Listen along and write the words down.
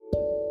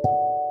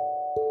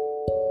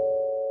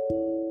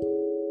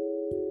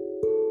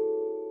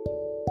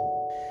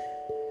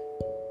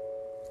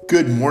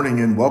Good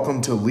morning and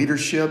welcome to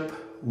Leadership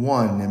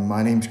One. And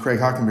my name's Craig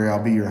Hockenberry.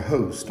 I'll be your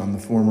host. I'm the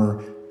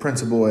former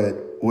principal at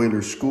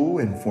Oilers School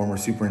and former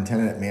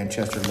superintendent at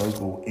Manchester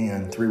Local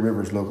and Three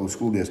Rivers Local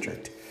School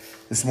District.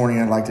 This morning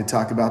I'd like to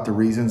talk about the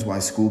reasons why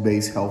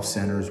school-based health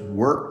centers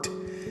worked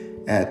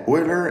at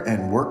Oiler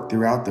and worked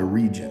throughout the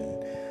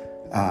region.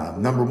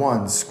 Number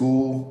one,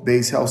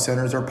 school-based health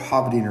centers are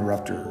poverty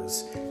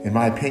interrupters. In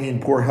my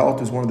opinion, poor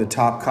health is one of the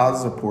top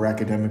causes of poor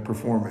academic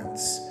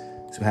performance.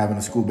 So having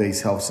a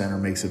school-based health center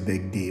makes a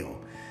big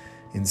deal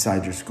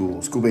inside your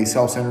school. School-based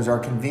health centers are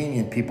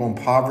convenient. People in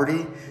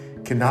poverty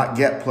cannot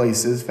get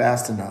places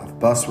fast enough.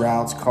 Bus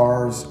routes,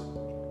 cars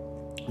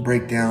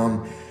break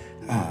down.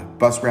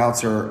 Bus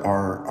routes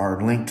are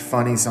linked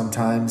funny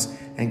sometimes,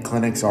 and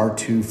clinics are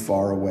too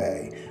far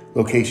away.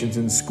 Locations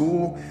in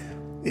school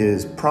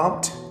is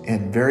prompt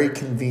and very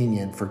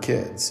convenient for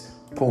kids.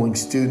 Pulling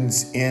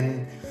students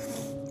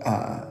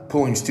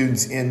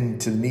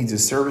into the needs of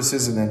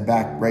services and then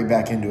right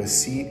back into a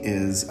seat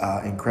is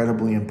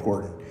incredibly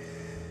important.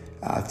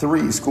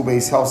 Three,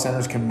 school-based health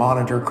centers can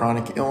monitor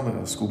chronic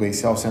illness.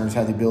 School-based health centers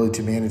have the ability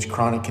to manage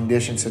chronic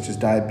conditions such as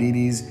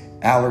diabetes,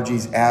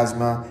 allergies,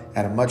 asthma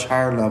at a much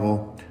higher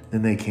level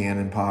than they can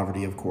in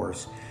poverty, of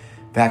course.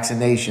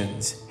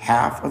 Vaccinations.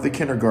 Half of the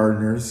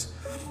kindergartners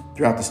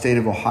throughout the state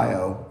of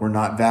Ohio were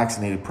not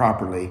vaccinated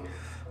properly.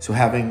 So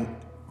having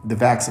the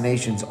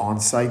vaccinations on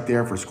site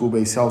there for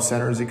school-based health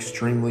centers is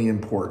extremely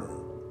important.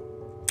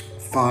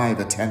 5,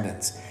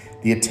 attendance.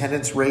 The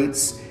attendance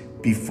rates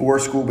before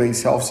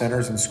school-based health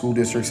centers and school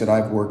districts that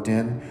I've worked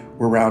in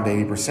were around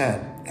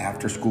 80%.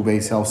 After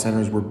school-based health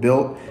centers were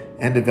built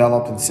and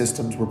developed and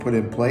systems were put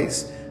in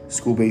place,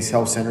 school-based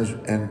health centers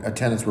and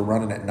attendance were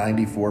running at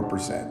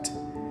 94%.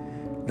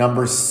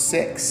 Number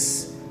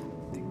 6,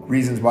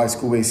 reasons why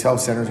school-based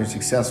health centers are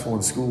successful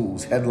in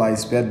schools. Head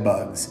lice, bed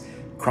bugs,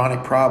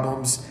 chronic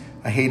problems.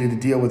 I hated to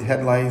deal with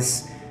head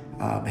lice.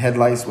 Head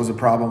lice was a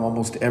problem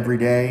almost every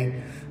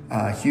day.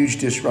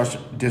 Huge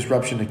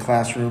disruption to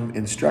classroom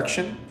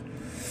instruction.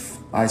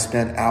 I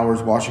spent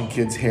hours washing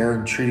kids' hair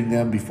and treating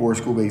them before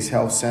school-based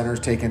health centers,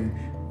 taking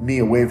me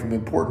away from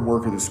important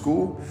work of the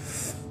school.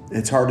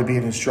 It's hard to be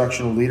an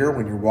instructional leader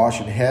when you're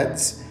washing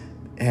heads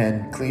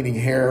and cleaning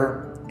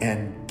hair,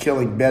 and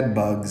killing bed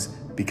bugs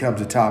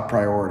becomes a top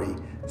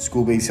priority.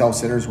 School-based health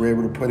centers were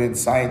able to put in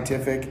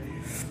scientific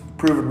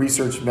proven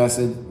research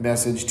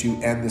message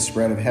to end the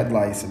spread of head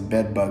lice and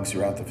bed bugs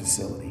throughout the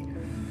facility.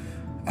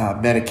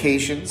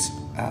 Medications.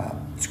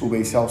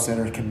 School-based health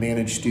centers can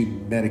manage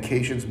student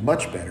medications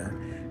much better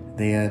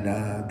than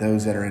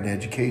those that are in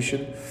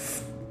education.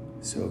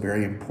 So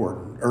very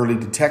important. Early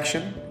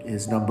detection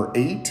is number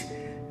 8.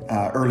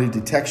 Early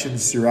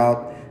detections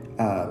throughout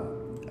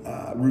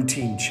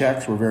routine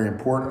checks were very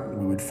important.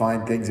 We would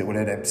find things that would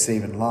end up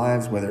saving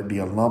lives, whether it be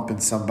a lump in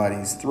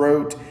somebody's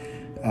throat,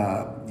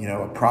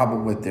 a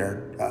problem with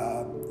their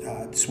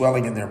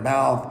swelling in their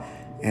mouth,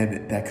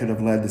 and that could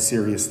have led to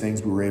serious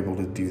things. We were able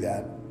to do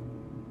that.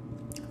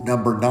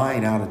 Number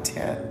 9 out of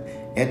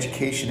 10,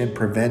 education and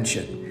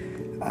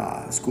prevention.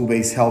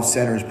 School-based health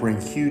centers bring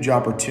huge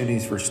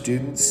opportunities for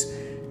students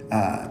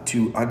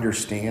to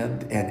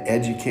understand and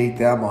educate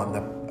them on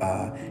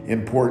the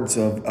importance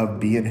of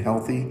being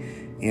healthy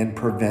and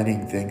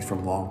preventing things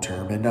from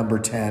long-term. And number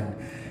 10,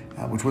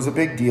 which was a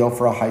big deal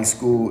for a high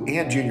school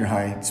and junior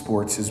high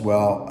sports as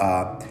well.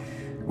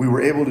 We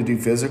were able to do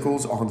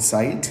physicals on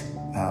site.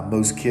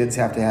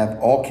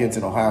 All kids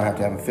in Ohio have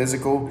to have a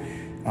physical.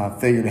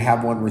 Failure to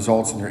have one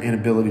results in their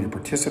inability to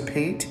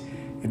participate.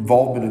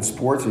 Involvement in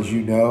sports, as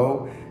you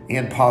know,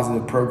 and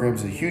positive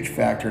programs is a huge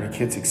factor in a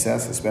kid's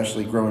success,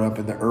 especially growing up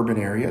in the urban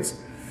areas.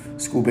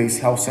 School-based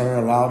health center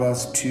allowed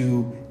us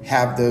to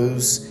have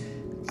those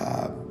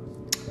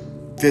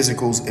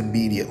physicals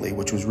immediately,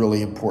 which was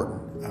really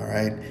important. All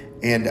right.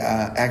 And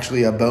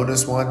actually a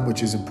bonus one,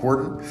 which is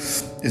important,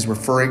 is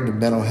referring to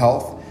mental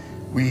health.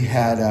 We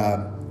had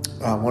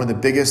one of the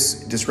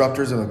biggest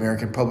disruptors of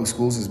American public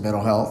schools is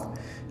mental health.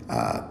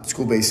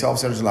 School-based health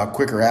centers allow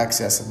quicker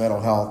access to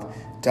mental health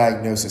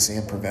diagnosis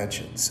and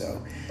prevention.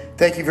 So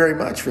thank you very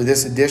much for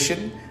this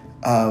edition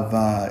of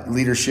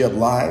Leadership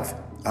Live.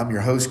 I'm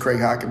your host, Craig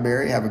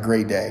Hockenberry. Have a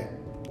great day.